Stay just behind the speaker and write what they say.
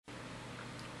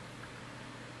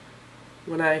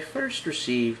When I first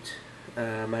received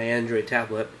my Android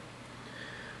tablet,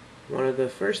 one of the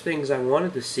first things I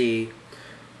wanted to see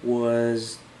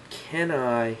was, can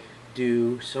I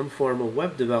do some form of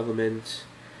web development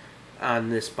on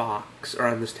this box, or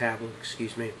on this tablet,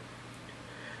 excuse me.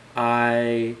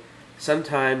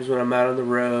 Sometimes when I'm out on the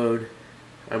road,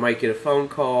 I might get a phone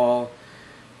call.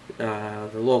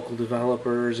 The local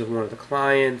developers of one of the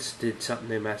clients did something,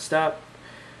 they messed up.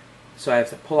 So I have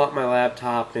to pull out my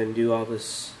laptop and do all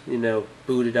this,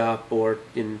 boot it up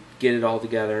and get it all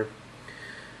together.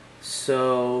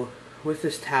 So with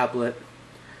this tablet,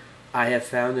 I have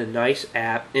found a nice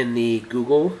app in the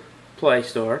Google Play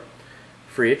Store,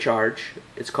 free of charge.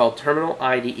 It's called Terminal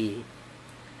IDE.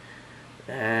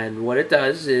 And what it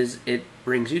does is it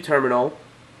brings you Terminal,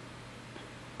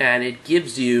 and it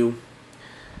gives you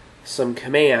some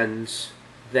commands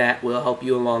that will help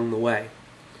you along the way.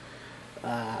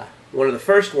 One of the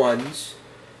first ones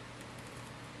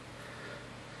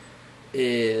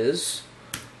is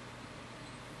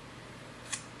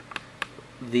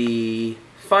the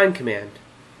find command.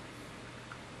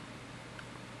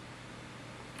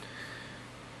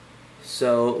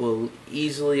 So it will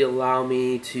easily allow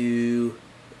me to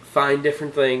find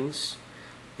different things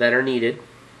that are needed,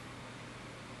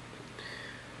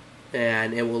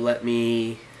 and it will let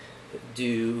me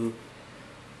do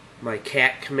my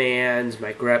cat commands,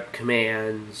 my grep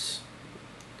commands,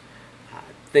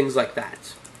 things like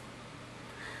that.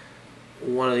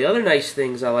 One of the other nice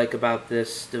things I like about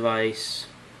this device,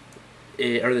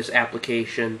 or this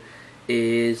application,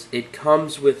 is it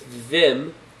comes with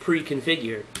Vim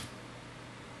pre-configured.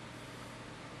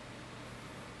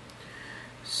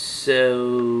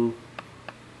 So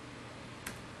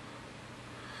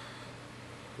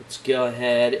let's go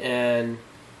ahead and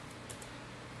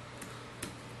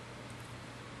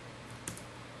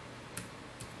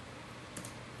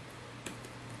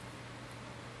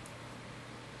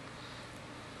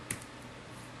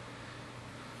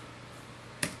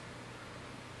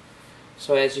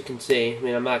so as you can see,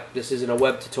 this isn't a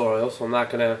web tutorial, so I'm not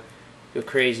gonna go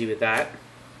crazy with that.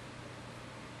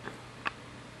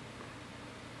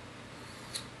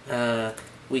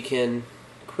 We can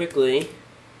quickly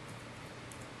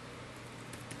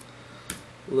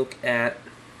look at,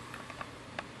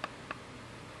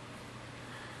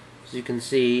 as you can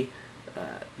see,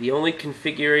 the only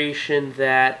configuration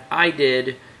that I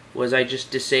did was I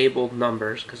just disabled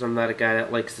numbers, because I'm not a guy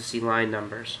that likes to see line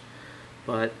numbers.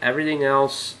 But everything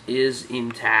else is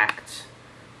intact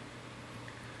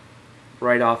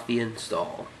right off the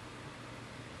install.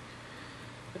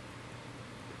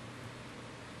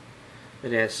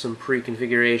 It has some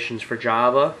pre-configurations for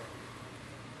Java.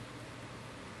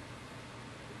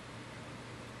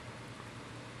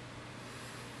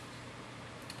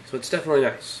 So it's definitely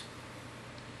nice.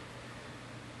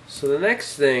 So the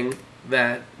next thing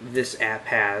that this app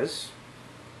has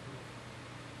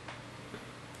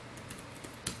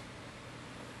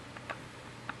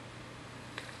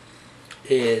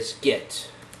is Git.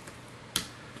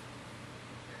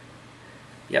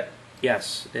 Yep,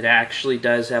 yes, it actually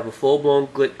does have a full-blown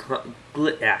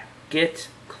Git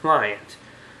client.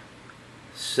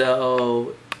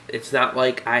 So it's not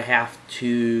like I have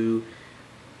to,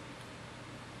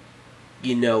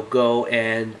 go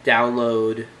and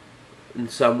download in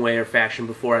some way or fashion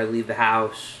before I leave the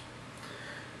house.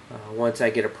 Once I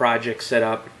get a project set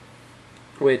up,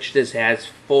 which this has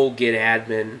full Git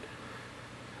admin,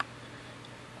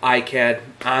 I can,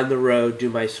 on the road, do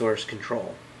my source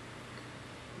control.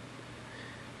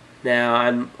 Now,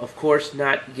 I'm, of course,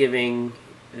 not giving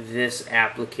this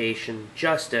application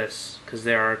justice, because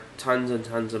there are tons and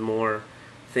tons of more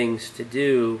things to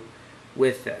do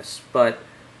with this. But,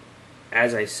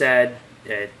 as I said,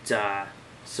 it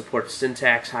supports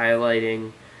syntax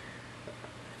highlighting.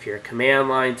 If you're a command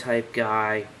line type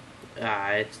guy,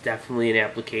 it's definitely an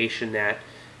application that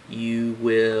you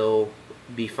will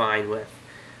be fine with.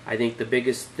 I think the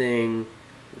biggest thing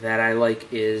that I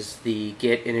like is the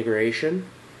Git integration.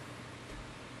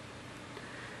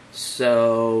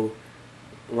 So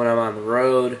when I'm on the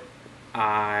road,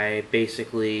 I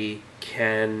basically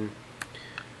can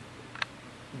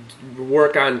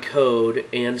work on code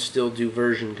and still do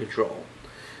version control.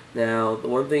 Now, the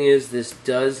one thing is, this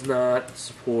does not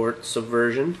support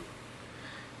Subversion.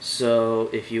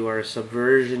 So if you are a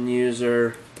Subversion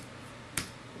user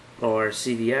or a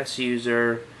CVS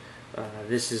user,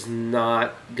 this is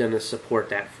not going to support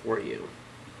that for you.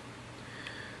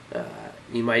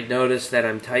 You might notice that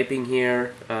I'm typing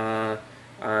here.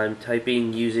 I'm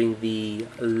typing using the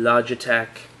Logitech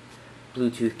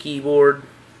Bluetooth keyboard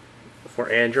for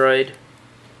Android.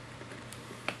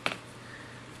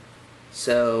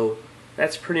 So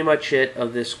that's pretty much it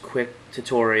of this quick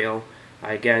tutorial.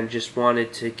 I again just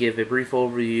wanted to give a brief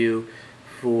overview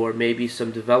for maybe some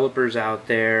developers out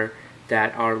there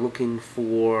that are looking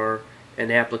for an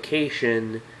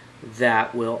application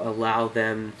that will allow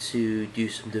them to do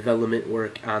some development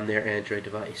work on their Android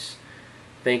device.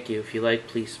 Thank you. If you like,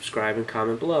 please subscribe and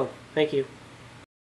comment below. Thank you.